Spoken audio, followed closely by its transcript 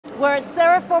We're at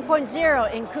SAREF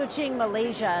 4.0 in Kuching,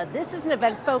 Malaysia. This is an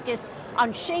event focused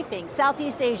on shaping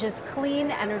Southeast Asia's clean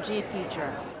energy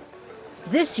future.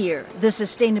 This year, the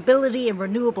Sustainability and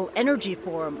Renewable Energy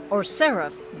Forum, or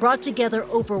SAREF, brought together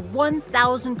over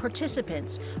 1,000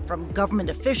 participants, from government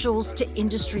officials to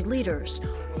industry leaders,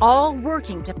 all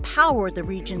working to power the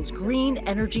region's green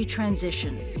energy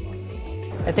transition.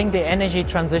 I think the energy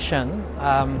transition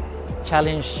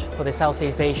challenge for the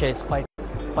Southeast Asia is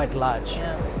quite large.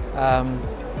 Yeah.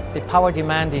 The power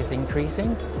demand is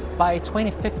increasing. By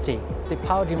 2050, the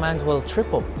power demand will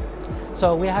triple.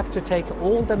 So we have to take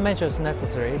all the measures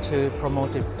necessary to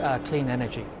promote clean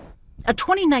energy. A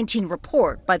 2019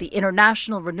 report by the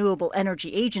International Renewable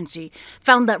Energy Agency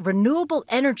found that renewable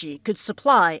energy could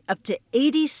supply up to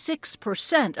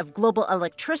 86% of global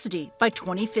electricity by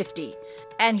 2050.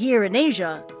 And here in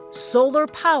Asia, solar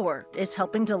power is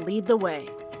helping to lead the way.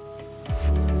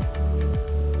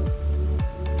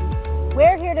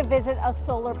 We're here to visit a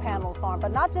solar panel farm,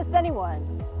 but not just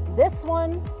anyone. This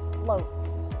one floats.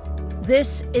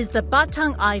 This is the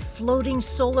Batang Ai floating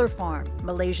solar farm,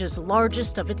 Malaysia's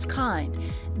largest of its kind.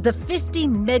 The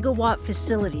 50-megawatt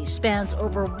facility spans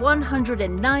over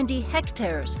 190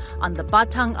 hectares on the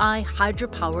Batang Ai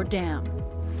hydropower dam.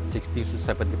 60 to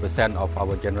 70% of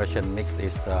our generation mix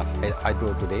is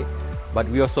hydro today, but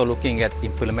we're also looking at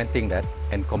implementing that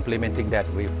and complementing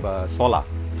that with solar.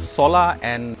 Solar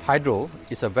and hydro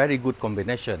is a very good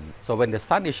combination. So when the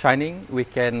sun is shining, we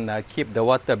can keep the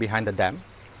water behind the dam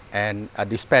and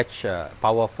dispatch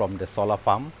power from the solar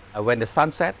farm. When the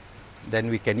sun sets, then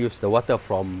we can use the water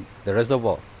from the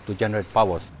reservoir to generate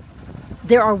powers.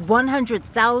 There are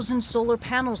 100,000 solar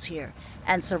panels here,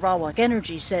 and Sarawak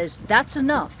Energy says that's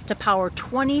enough to power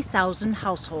 20,000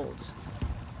 households.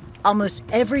 Almost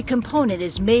every component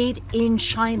is made in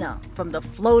China, from the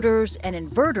floaters and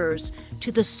inverters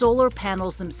to the solar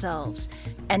panels themselves.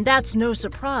 And that's no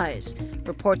surprise.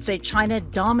 Reports say China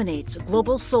dominates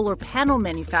global solar panel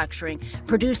manufacturing,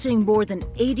 producing more than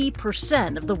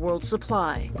 80% of the world's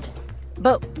supply.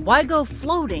 But why go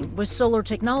floating with solar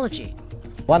technology?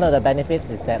 One of the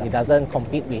benefits is that it doesn't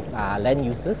compete with land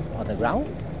uses on the ground.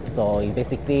 So you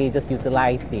basically just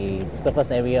utilize the surface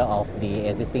area of the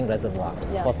existing reservoir.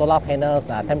 Yeah. For solar panels,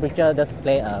 temperature does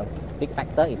play a big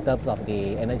factor in terms of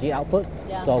the energy output.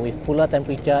 Yeah. So with cooler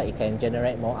temperature, it can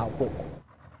generate more outputs.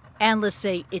 Analysts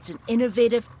say it's an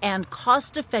innovative and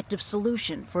cost-effective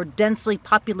solution for densely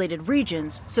populated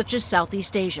regions such as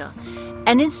Southeast Asia.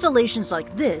 And installations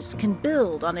like this can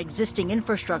build on existing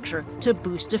infrastructure to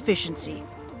boost efficiency.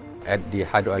 At the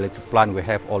hydroelectric plant, we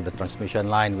have all the transmission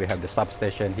line, we have the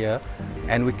substation here,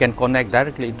 and we can connect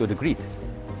directly into the grid.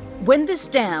 When this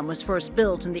dam was first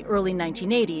built in the early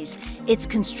 1980s, its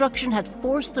construction had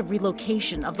forced the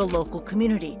relocation of the local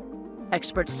community.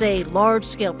 Experts say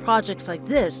large-scale projects like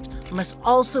this must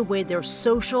also weigh their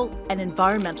social and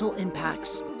environmental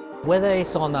impacts. Whether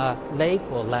it's on a lake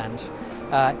or land,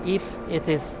 if it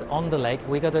is on the lake,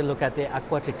 we got to look at the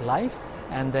aquatic life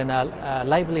and then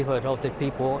livelihood of the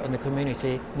people in the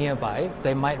community nearby.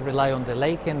 They might rely on the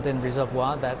lake and then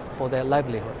reservoir, that's for their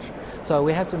livelihood. So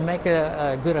we have to make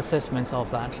a good assessment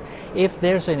of that. If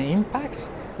there's an impact,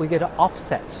 we got to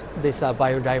offset this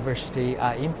biodiversity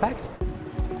impact.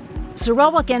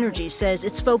 Sarawak Energy says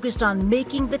it's focused on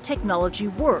making the technology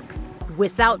work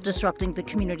without disrupting the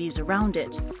communities around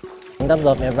it. In terms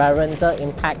of environmental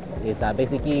impacts, it's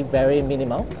basically very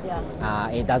minimal. Yeah.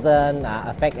 It doesn't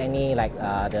affect any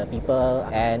the people.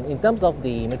 And in terms of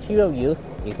the material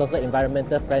use, it's also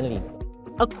environmental friendly.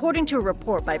 According to a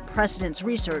report by Precedence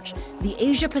Research, the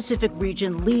Asia-Pacific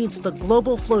region leads the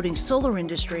global floating solar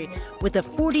industry with a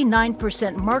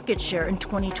 49% market share in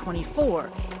 2024.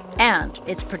 And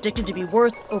it's predicted to be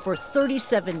worth over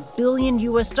 $37 billion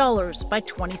by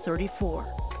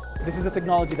 2034. This is a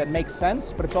technology that makes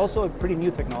sense, but it's also a pretty new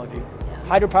technology. Yeah.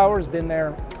 Hydropower has been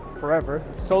there forever.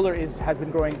 Solar has been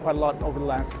growing quite a lot over the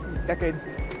last decades,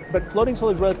 but floating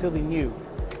solar is relatively new.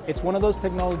 It's one of those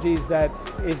technologies that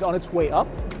is on its way up.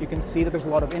 You can see that there's a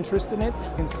lot of interest in it.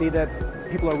 You can see that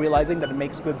people are realizing that it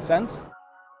makes good sense.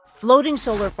 Floating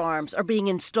solar farms are being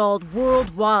installed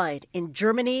worldwide in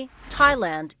Germany,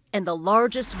 Thailand, and the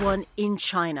largest one in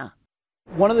China.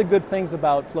 One of the good things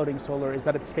about floating solar is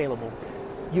that it's scalable.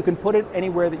 You can put it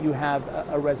anywhere that you have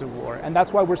a reservoir, and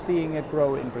that's why we're seeing it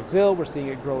grow in Brazil, we're seeing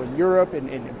it grow in Europe,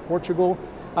 in Portugal,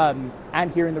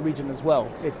 and here in the region as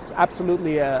well. It's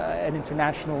absolutely an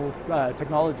international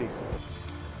technology.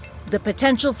 The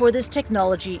potential for this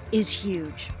technology is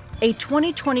huge. A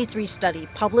 2023 study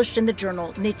published in the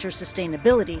journal Nature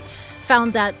Sustainability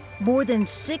found that more than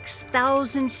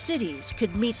 6,000 cities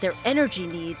could meet their energy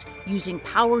needs using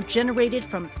power generated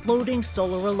from floating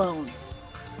solar alone.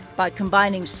 By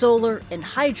combining solar and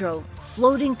hydro,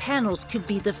 floating panels could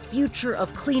be the future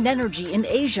of clean energy in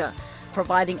Asia,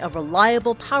 providing a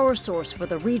reliable power source for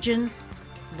the region,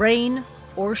 rain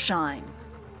or shine.